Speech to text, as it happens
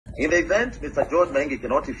In the event Mr. George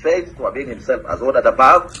Kinoti fails to avail himself as ordered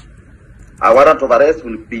above, a warrant of arrest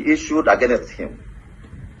will be issued against him.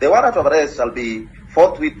 The warrant of arrest shall be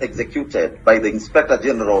forthwith executed by the Inspector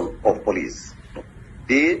General of Police.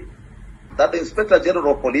 D. That the Inspector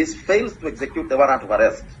General of Police fails to execute the warrant of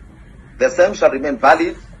arrest, the same shall remain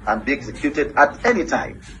valid and be executed at any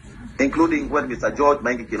time, including when Mr. George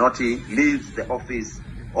Kinoti leaves the office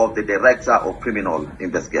of the Director of Criminal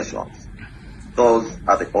Investigations. Those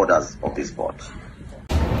are the orders of this court.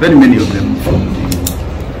 Very many of them from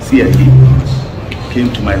the CID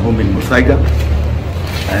came to my home in Muthaiga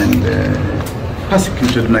and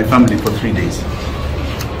persecuted my family for 3 days.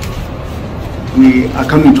 We are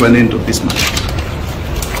coming to an end of this month.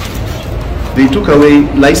 They took away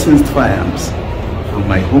licensed firearms from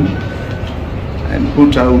my home and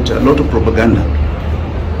put out a lot of propaganda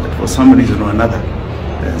that for some reason or another,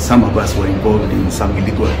 some of us were involved in some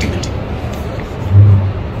illegal activity.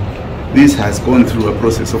 This has gone through a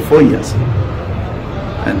process of 4 years,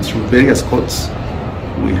 and through various courts,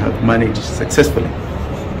 we have managed successfully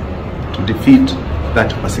to defeat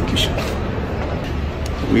that persecution.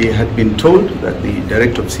 We had been told that the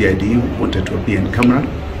director of CID wanted to appear in camera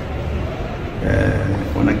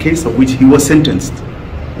on a case of which he was sentenced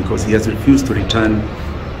because he has refused to return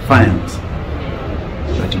firearms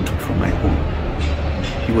that he took from my home.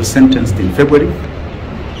 He was sentenced in February,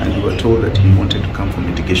 and we were told that he wanted to come for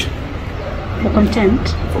mitigation. For contempt?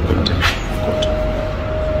 For contempt of court.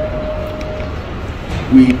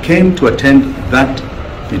 We came to attend that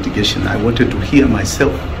mitigation. I wanted to hear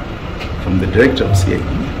myself from the director of CID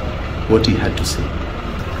what he had to say.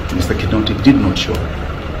 Mr. Kinoti did not show up.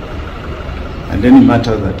 And any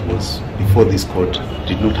matter that was before this court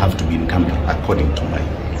did not have to be in camera, according to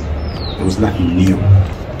there was nothing new.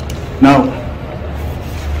 Now,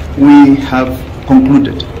 we have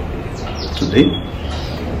concluded today,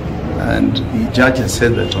 and the judge has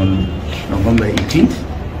said that on November 18th,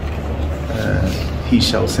 he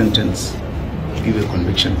shall sentence, give the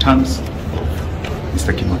conviction terms of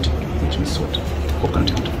Mr. Kinoti, which we sought for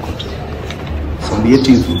contempt of court. So on the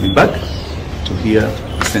 18th, we'll be back to hear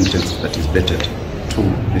the sentence that is bettered to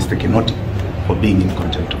Mr. Kinoti for being in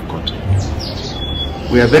contempt of court.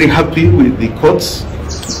 We are very happy with the courts,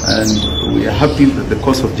 and we are happy that the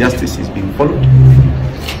course of justice is being followed.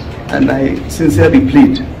 And I sincerely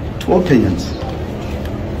plead to all Kenyans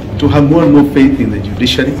to have more and more faith in the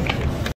judiciary,